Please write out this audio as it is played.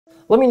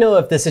Let me know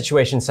if this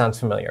situation sounds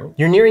familiar.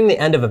 You're nearing the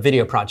end of a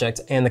video project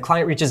and the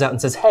client reaches out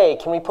and says, hey,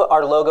 can we put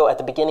our logo at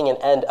the beginning and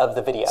end of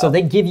the video? So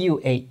they give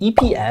you a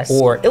EPS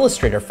or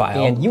Illustrator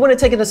file and you want to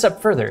take it a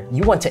step further.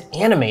 You want to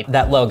animate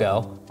that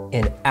logo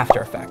in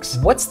After Effects.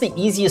 What's the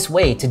easiest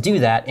way to do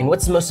that and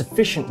what's the most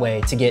efficient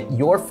way to get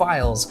your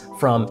files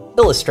from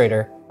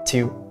Illustrator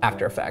to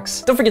After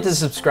Effects? Don't forget to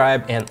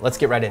subscribe and let's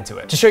get right into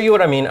it. To show you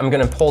what I mean, I'm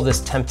gonna pull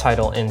this temp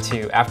title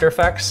into After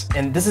Effects,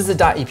 and this is a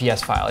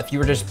 .eps file. If you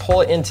were to just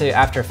pull it into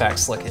After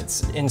Effects, look,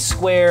 it's in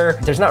square.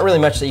 There's not really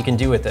much that you can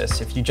do with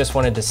this. If you just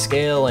wanted to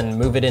scale and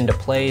move it into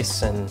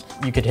place, and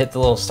you could hit the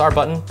little star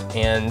button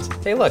and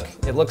hey, look,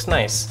 it looks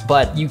nice.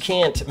 But you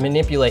can't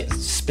manipulate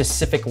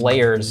specific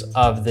layers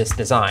of this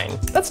design.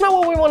 That's not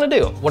what we wanna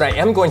do. What I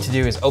am going to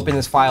do is open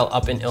this file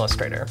up in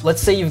Illustrator.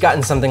 Let's say you've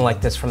gotten something like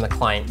this from the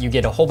client. You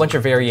get a whole bunch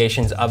of variations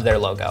of their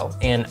logo.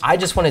 And I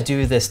just want to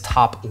do this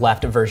top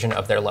left version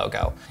of their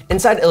logo.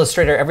 Inside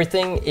Illustrator,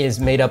 everything is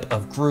made up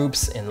of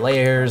groups and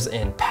layers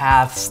and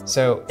paths.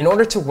 So in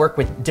order to work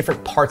with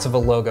different parts of a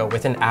logo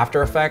within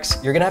After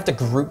Effects, you're gonna have to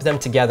group them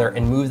together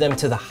and move them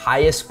to the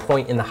highest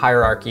point in the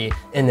hierarchy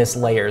in this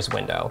layers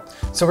window.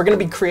 So we're gonna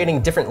be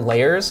creating different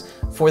layers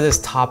for this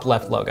top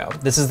left logo.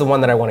 This is the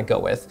one that I want to go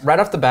with. Right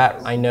off the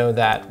bat, I know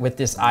that with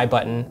this I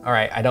button, all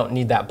right, I don't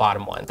need that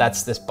bottom one.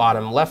 That's this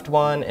bottom left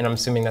one, and I'm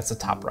assuming that's the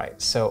top right.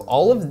 So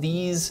all of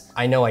these,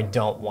 I know I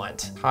don't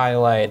want.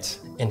 Highlight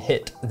and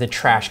hit the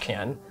trash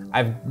can.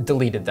 I've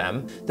deleted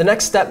them. The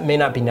next step may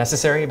not be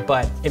necessary,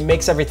 but it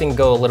makes everything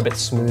go a little bit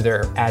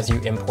smoother as you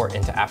import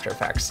into After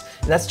Effects.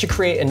 And that's to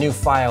create a new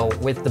file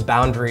with the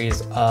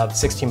boundaries of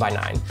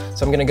 16:9.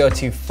 So I'm gonna go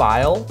to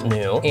File,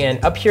 New,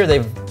 and up here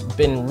they've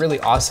been really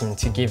awesome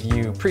to give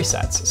you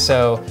presets.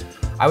 So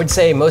I would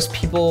say most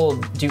people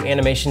do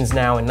animations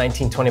now in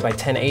 1920 by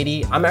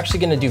 1080. I'm actually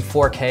gonna do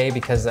 4K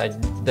because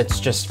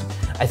that's just,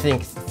 I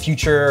think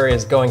future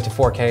is going to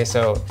 4K,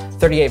 so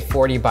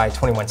 3840 by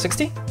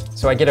 2160.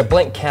 So I get a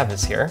blank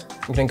canvas here.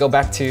 I'm gonna go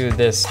back to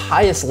this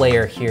highest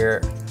layer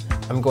here.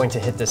 I'm going to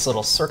hit this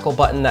little circle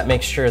button that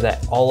makes sure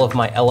that all of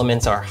my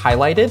elements are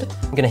highlighted.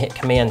 I'm gonna hit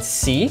Command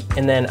C,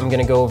 and then I'm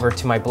gonna go over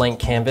to my blank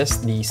canvas,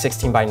 the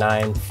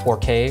 16:9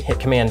 4K,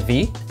 hit Command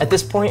V. At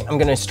this point, I'm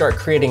gonna start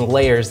creating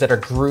layers that are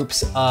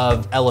groups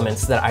of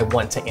elements that I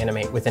want to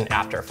animate within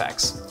After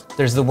Effects.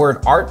 There's the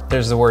word art,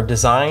 there's the word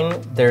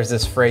design, there's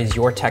this phrase,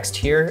 your text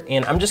here,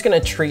 and I'm just gonna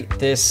treat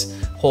this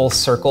whole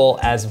circle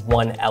as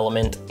one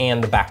element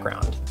and the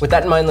background. With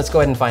that in mind, let's go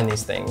ahead and find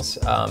these things.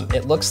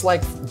 It looks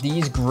like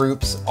these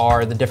groups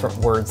are the different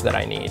words that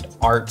I need: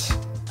 art,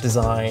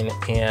 design,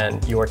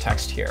 and your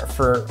text here.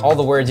 For all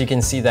the words, you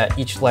can see that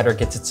each letter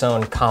gets its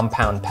own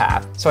compound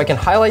path. So I can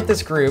highlight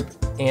this group,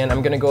 and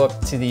I'm gonna go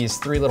up to these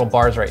three little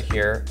bars right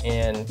here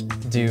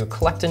and do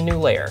collect a new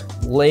layer.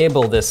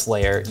 Label this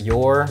layer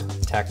your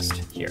text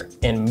here,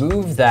 and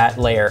move that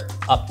layer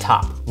up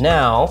top.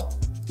 Now,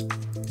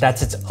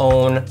 that's its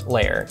own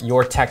layer.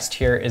 Your text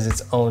here is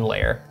its own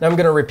layer. Now I'm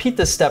gonna repeat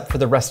this step for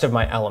the rest of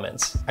my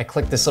elements. I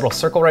click this little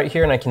circle right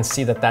here and I can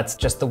see that that's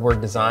just the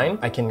word design.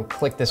 I can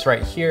click this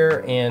right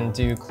here and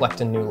do collect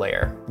a new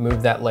layer.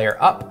 Move that layer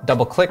up,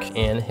 double click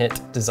and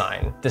hit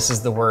design. This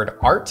is the word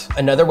art.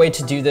 Another way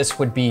to do this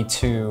would be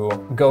to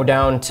go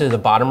down to the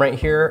bottom right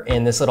here,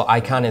 and this little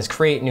icon is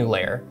create new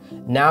layer.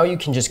 Now you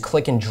can just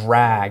click and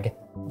drag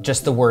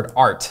just the word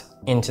art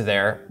into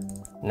there.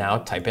 Now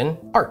type in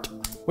art.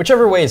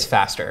 Whichever way is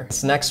faster.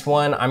 This next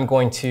one, I'm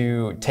going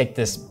to take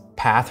this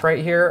path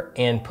right here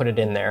and put it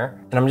in there.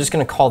 And I'm just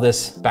gonna call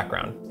this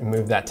background and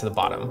move that to the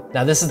bottom.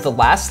 Now this is the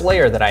last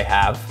layer that I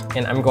have,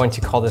 and I'm going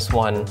to call this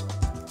one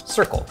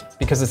circle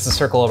because it's a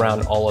circle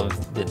around all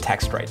of the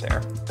text right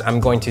there.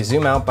 I'm going to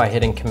zoom out by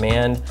hitting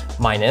Command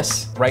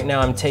minus. Right now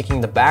I'm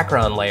taking the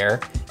background layer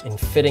and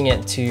fitting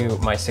it to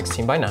my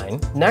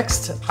 16:9.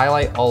 Next,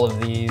 highlight all of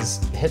these,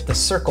 hit the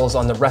circles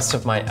on the rest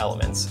of my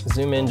elements.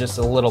 Zoom in just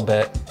a little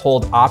bit,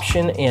 hold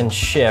Option and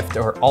Shift,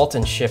 or Alt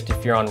and Shift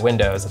if you're on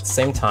Windows at the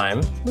same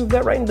time. Move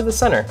that right into the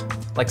center,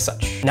 like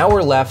such. Now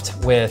we're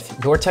left with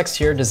your text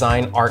here,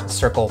 design, art,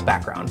 circle,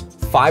 background.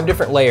 5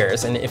 different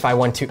layers, and if I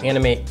want to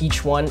animate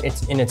each one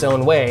in its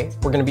own way,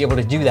 we're gonna be able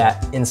to do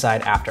that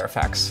inside After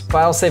Effects.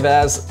 File save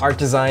as, art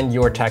design,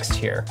 your text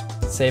here.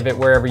 Save it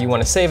wherever you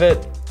wanna save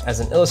it, as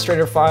an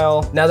Illustrator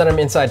file. Now that I'm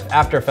inside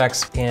After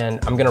Effects,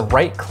 and I'm gonna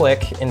right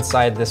click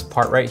inside this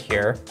part right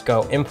here,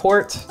 go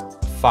import,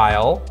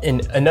 file.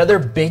 And another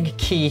big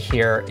key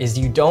here is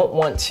you don't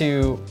want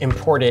to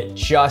import it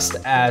just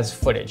as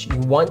footage. You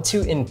want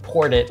to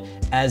import it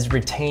as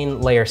retain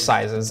layer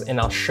sizes, and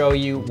I'll show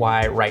you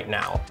why right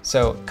now.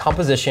 So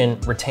composition,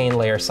 retain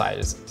layer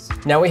sizes.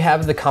 Now we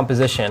have the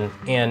composition,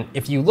 and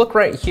if you look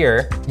right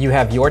here, you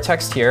have your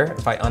text here.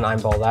 If I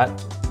un-eyeball that,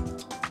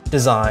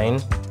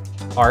 design,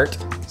 art,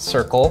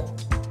 circle,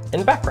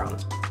 and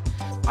background.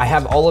 I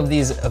have all of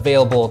these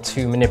available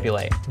to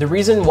manipulate. The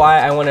reason why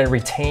I want to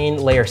retain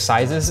layer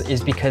sizes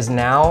is because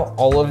now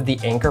all of the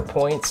anchor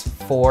points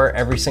for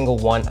every single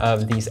one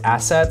of these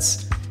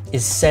assets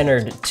is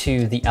centered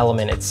to the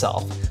element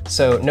itself.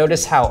 So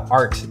notice how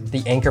art,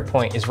 the anchor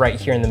point is right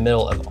here in the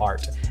middle of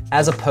art.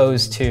 as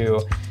opposed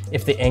to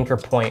if the anchor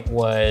point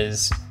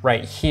was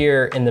right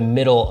here in the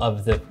middle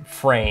of the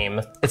frame.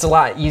 It's a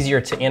lot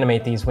easier to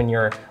animate these when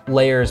your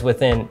layers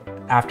within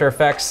After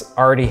Effects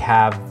already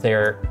have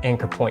their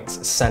anchor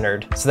points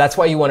centered. So that's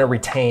why you want to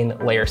retain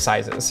layer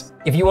sizes.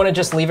 If you want to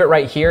just leave it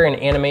right here and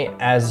animate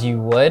as you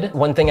would,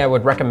 one thing I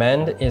would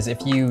recommend is if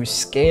you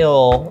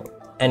scale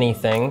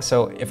anything.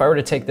 So if I were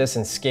to take this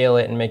and scale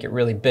it and make it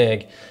really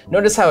big,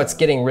 notice how it's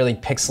getting really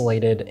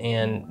pixelated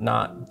and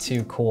not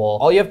too cool.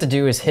 All you have to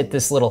do is hit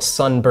this little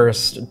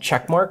sunburst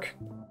check mark,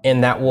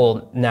 and that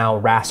will now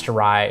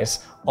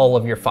rasterize all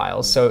of your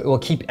files. So it will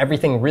keep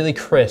everything really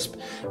crisp,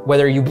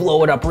 whether you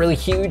blow it up really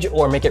huge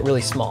or make it really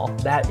small.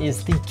 That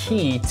is the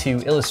key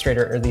to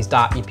Illustrator or these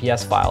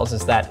 .eps files,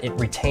 is that it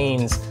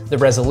retains the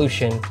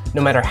resolution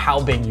no matter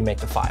how big you make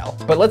the file.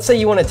 But let's say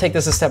you want to take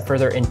this a step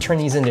further and turn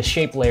these into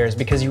shape layers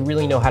because you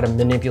really know how to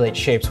manipulate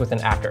shapes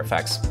within After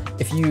Effects.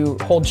 If you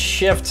hold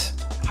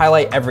Shift,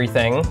 highlight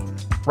everything,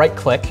 right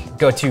click,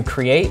 go to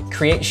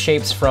create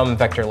shapes from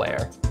vector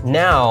layer.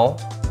 Now,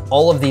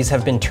 all of these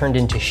have been turned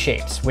into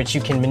shapes, which you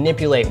can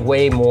manipulate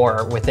way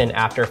more within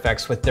After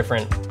Effects with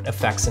different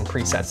effects and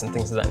presets and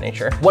things of that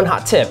nature. One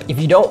hot tip, if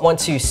you don't want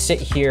to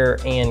sit here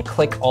and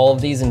click all of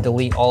these and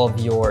delete all of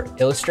your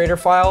Illustrator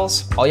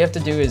files, all you have to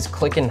do is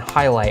click and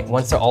highlight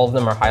once all of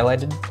them are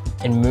highlighted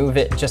and move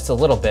it just a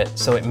little bit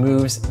so it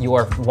moves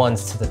your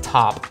ones to the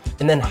top.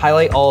 And then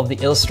highlight all of the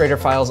Illustrator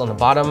files on the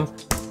bottom,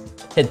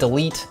 hit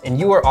delete, and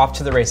you are off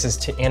to the races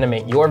to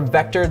animate your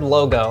vectored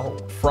logo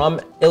from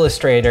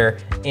Illustrator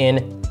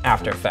in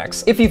After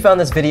Effects. If you found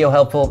this video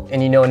helpful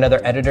and you know another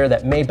editor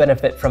that may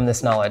benefit from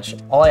this knowledge,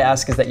 all I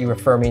ask is that you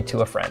refer me to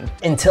a friend.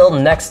 Until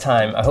next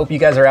time, I hope you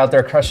guys are out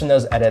there crushing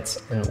those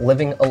edits and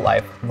living a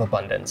life of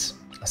abundance.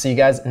 I'll see you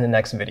guys in the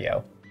next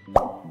video.